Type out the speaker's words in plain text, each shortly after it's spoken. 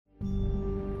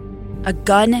a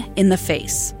gun in the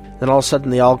face. Then all of a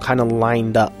sudden, they all kind of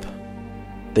lined up.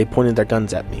 They pointed their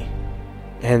guns at me.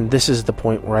 And this is the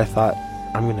point where I thought,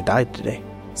 I'm going to die today.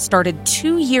 Started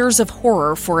 2 years of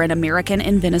horror for an American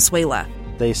in Venezuela.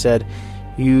 They said,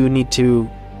 you need to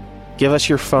give us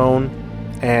your phone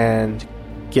and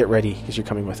get ready because you're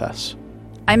coming with us.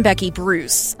 I'm Becky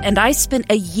Bruce, and I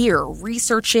spent a year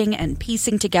researching and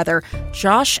piecing together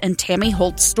Josh and Tammy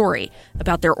Holt's story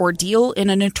about their ordeal in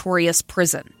a notorious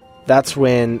prison. That's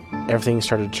when everything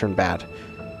started to turn bad.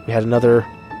 We had another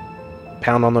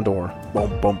pound on the door.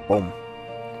 Boom, boom, boom.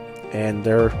 And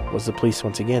there was the police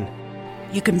once again.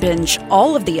 You can binge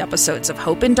all of the episodes of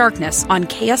Hope in Darkness on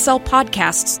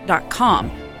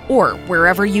KSLpodcasts.com or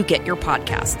wherever you get your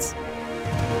podcasts.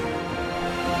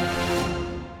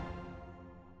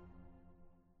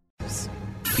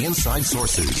 Inside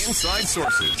Sources. Inside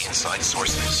Sources. Inside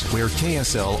Sources. Where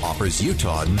KSL offers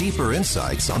Utah deeper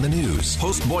insights on the news.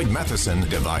 Host Boyd Matheson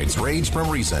divides rage from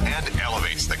reason and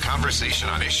elevates the conversation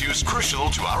on issues crucial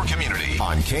to our community.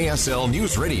 On KSL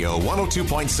News Radio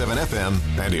 102.7 FM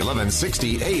and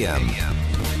 1160 AM.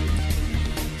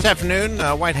 This afternoon,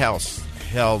 White House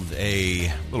held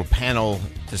a little panel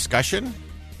discussion.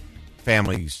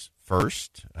 Families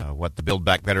First, what the Build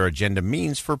Back Better agenda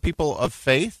means for people of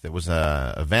faith. It was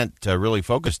an event really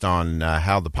focused on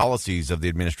how the policies of the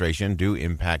administration do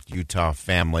impact Utah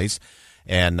families.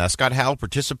 And Scott Howell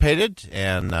participated,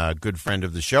 and a good friend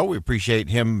of the show. We appreciate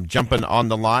him jumping on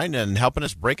the line and helping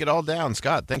us break it all down.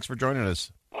 Scott, thanks for joining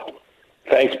us.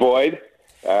 Thanks, Boyd.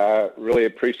 Really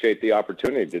appreciate the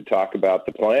opportunity to talk about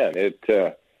the plan. It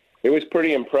was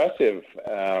pretty impressive.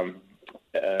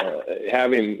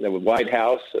 Having the White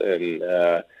House and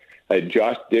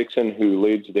Josh Dixon, who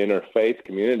leads the interfaith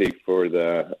community for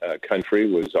the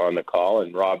country, was on the call,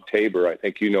 and Rob Tabor, I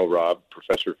think you know Rob,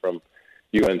 professor from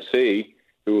UNC,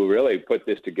 who really put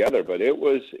this together. But it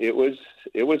was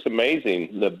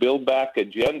amazing, the Build Back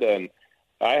agenda, and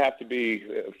I have to be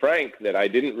frank that I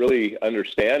didn't really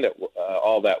understand it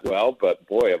all that well. But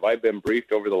boy, have I been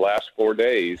briefed over the last 3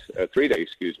 days,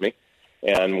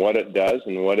 and what it does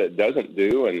and what it doesn't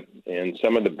do, and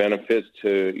some of the benefits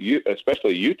to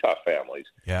especially Utah families.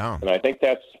 Yeah. And I think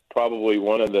that's probably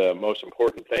one of the most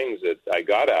important things that I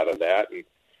got out of that. And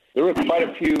there were quite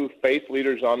a few faith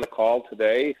leaders on the call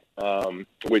today,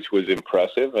 which was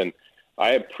impressive. And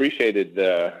I appreciated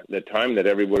the time that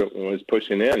everyone was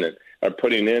putting in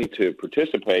to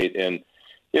participate. And,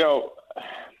 you know,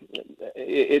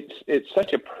 it's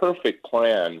such a perfect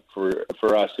plan for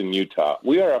us in Utah.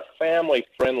 We are a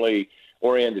family-friendly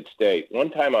oriented state. One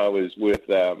time I was with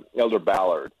Elder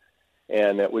Ballard,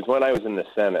 and it was when I was in the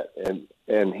Senate,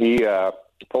 and he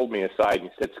pulled me aside and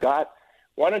he said, Scott,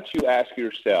 why don't you ask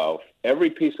yourself, every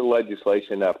piece of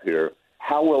legislation up here,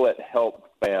 how will it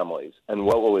help families, and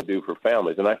what will it do for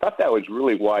families? And I thought that was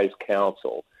really wise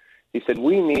counsel. He said,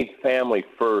 we need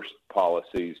family-first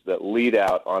policies that lead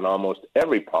out on almost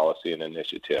every policy and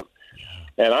initiative.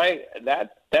 And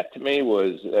that to me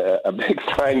was a big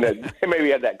sign that they maybe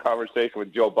had that conversation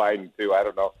with Joe Biden, too. I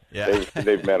don't know. Yeah.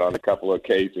 They've met on a couple of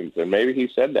occasions, and maybe he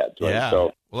said that to him.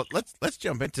 So. Well, let's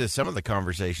jump into some of the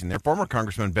conversation there. Former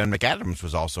Congressman Ben McAdams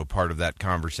was also part of that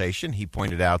conversation. He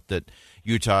pointed out that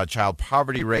Utah child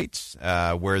poverty rates,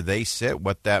 where they sit,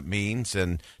 what that means,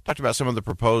 and talked about some of the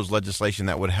proposed legislation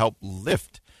that would help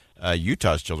lift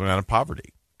Utah's children out of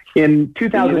poverty. In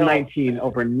 2019,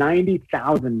 over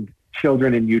 90,000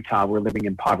 children in Utah were living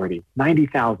in poverty,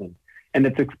 90,000. And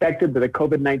it's expected that the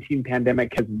COVID-19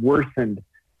 pandemic has worsened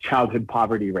childhood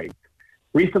poverty rates.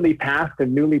 Recently passed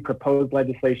and newly proposed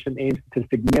legislation aims to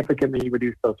significantly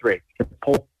reduce those rates, to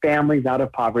pull families out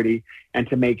of poverty and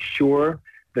to make sure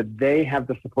that they have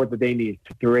the support that they need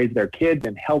to raise their kids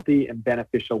in healthy and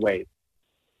beneficial ways.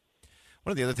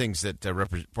 One of the other things that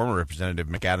former Representative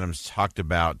McAdams talked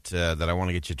about that I want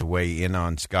to get you to weigh in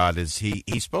on, Scott, is he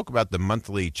spoke about the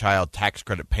monthly child tax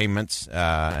credit payments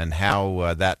and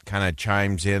how that kind of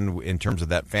chimes in terms of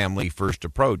that family-first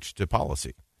approach to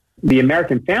policy. The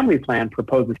American Family Plan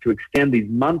proposes to extend these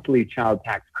monthly child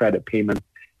tax credit payments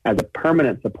as a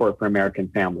permanent support for American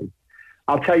families.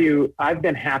 I'll tell you, I've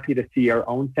been happy to see our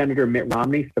own Senator Mitt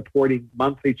Romney supporting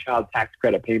monthly child tax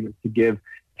credit payments to give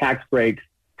tax breaks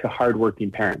to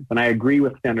hardworking parents. And I agree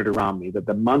with Senator Romney that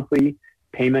the monthly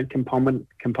payment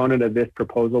component of this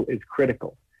proposal is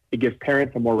critical. It gives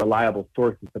parents a more reliable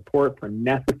source of support for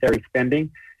necessary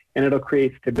spending, and it'll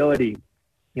create stability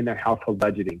in their household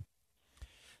budgeting.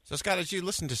 So, Scott, as you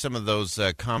listen to some of those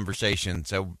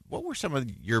conversations, what were some of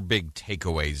your big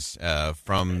takeaways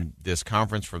from this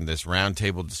conference, from this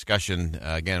roundtable discussion,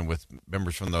 again, with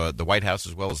members from the White House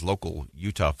as well as local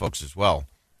Utah folks as well?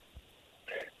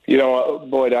 You know,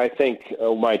 Boyd, I think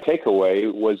my takeaway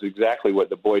was exactly what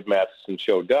the Boyd Matheson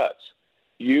Show does.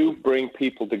 You bring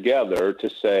people together to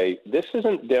say, this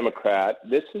isn't Democrat,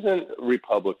 this isn't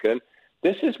Republican,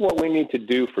 this is what we need to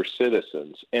do for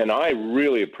citizens. And I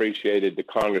really appreciated the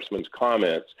congressman's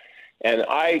comments. And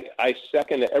I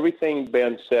second everything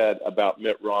Ben said about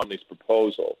Mitt Romney's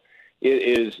proposal.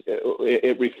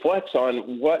 It reflects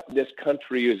on what this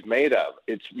country is made of.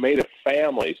 It's made of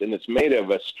families, and it's made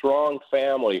of a strong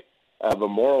family of a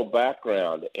moral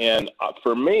background. And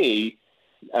for me,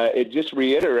 it just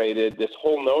reiterated this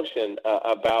whole notion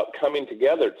about coming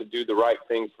together to do the right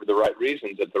thing for the right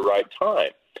reasons at the right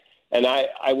time. And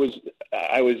I was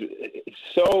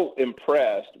so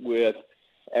impressed with,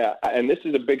 and this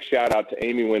is a big shout out to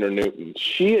Amy Winter Newton.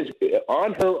 She is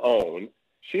on her own.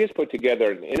 She has put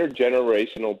together an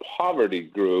intergenerational poverty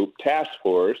group task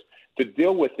force to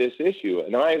deal with this issue.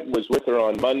 And I was with her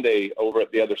on Monday over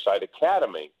at the Other Side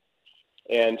Academy,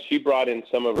 and she brought in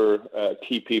some of her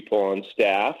key people on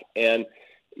staff. And,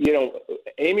 you know,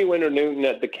 Amy Winter Newton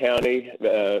at the county,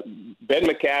 Ben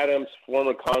McAdams,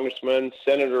 former congressman,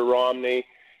 Senator Romney,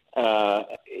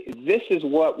 this is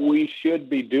what we should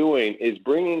be doing, is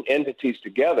bringing entities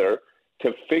together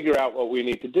to figure out what we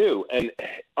need to do. And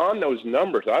on those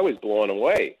numbers, I was blown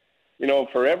away. You know,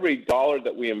 for every dollar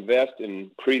that we invest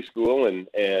in preschool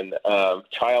and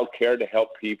child care to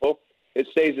help people, it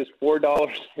saves us $4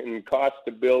 in cost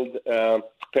to build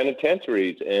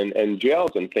penitentiaries and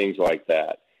jails and things like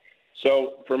that.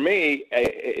 So for me,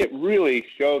 it really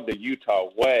showed the Utah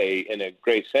way in a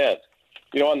great sense.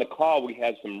 You know, on the call, we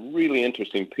had some really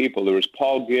interesting people. There was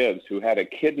Paul Gibbs, who had a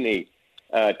kidney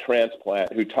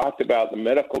transplant, who talked about the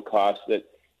medical costs, that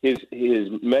his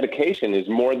medication is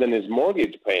more than his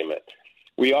mortgage payment.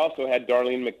 We also had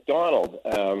Darlene McDonald,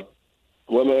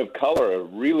 woman of color, a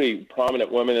really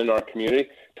prominent woman in our community,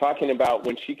 talking about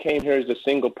when she came here as a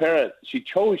single parent, she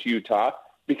chose Utah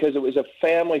because it was a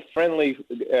family-friendly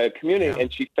community,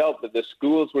 and she felt that the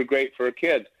schools were great for her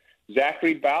kids.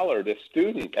 Zachary Ballard, a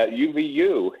student at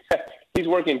UVU, he's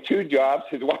working 2 jobs,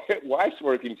 his wife's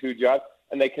working 2 jobs,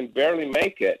 and they can barely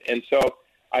make it. And so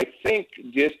I think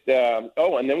just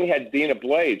and then we had Dina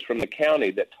Blades from the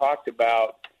county that talked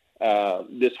about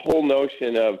this whole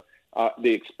notion of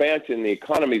the expansion. The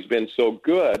economy's been so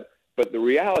good, but the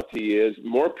reality is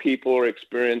more people are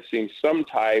experiencing some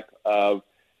type of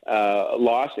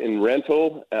loss in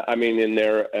rental. In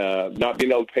their not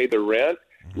being able to pay their rent.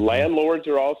 Mm-hmm. Landlords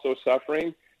are also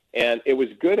suffering. And it was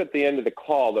good at the end of the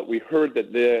call that we heard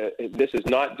that this is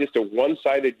not just a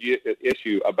one-sided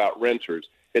issue about renters.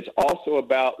 It's also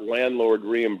about landlord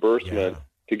reimbursement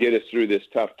to get us through this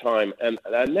tough time. And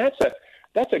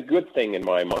that's a good thing in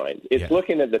my mind. It's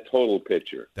looking at the total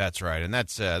picture. That's right. And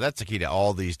that's the key to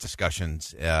all these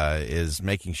discussions is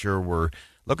making sure we're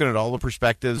looking at all the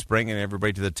perspectives, bringing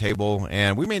everybody to the table.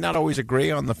 And we may not always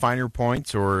agree on the finer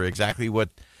points or exactly what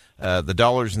the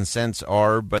dollars and cents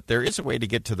are, but there is a way to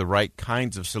get to the right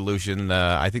kinds of solution.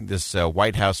 I think this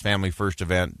White House Family First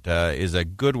event is a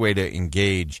good way to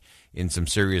engage in some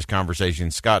serious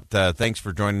conversations. Scott, thanks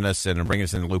for joining us and bringing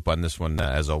us in the loop on this one,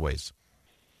 as always.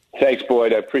 Thanks,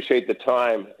 Boyd. I appreciate the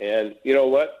time. And you know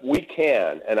what? We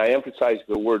can, and I emphasize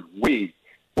the word we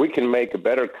can make a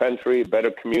better country, a better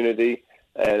community,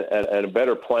 and a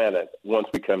better planet once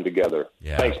we come together.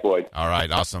 Yeah. Thanks, Boyd. All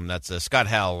right, awesome. That's Scott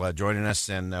Howell joining us,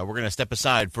 and we're going to step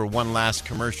aside for one last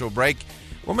commercial break.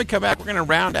 When we come back, we're going to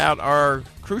round out our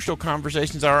crucial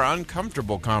conversations, our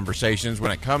uncomfortable conversations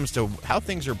when it comes to how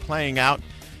things are playing out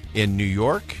in New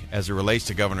York as it relates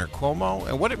to Governor Cuomo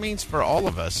and what it means for all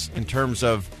of us in terms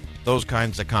of those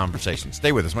kinds of conversations.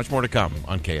 Stay with us. Much more to come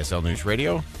on KSL News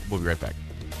Radio. We'll be right back.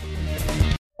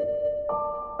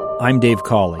 I'm Dave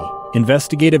Cawley,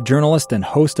 investigative journalist and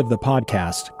host of the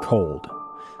podcast Cold.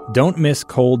 Don't miss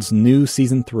Cold's new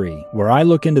Season 3, where I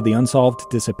look into the unsolved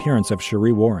disappearance of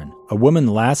Cherie Warren, a woman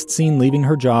last seen leaving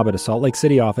her job at a Salt Lake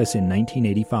City office in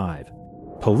 1985.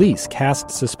 Police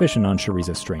cast suspicion on Cherie's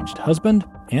estranged husband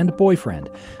and boyfriend,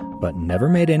 but never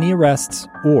made any arrests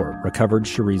or recovered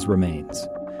Cherie's remains.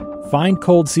 Find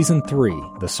Cold Season 3,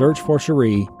 The Search for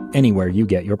Cherie, anywhere you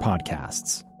get your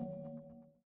podcasts.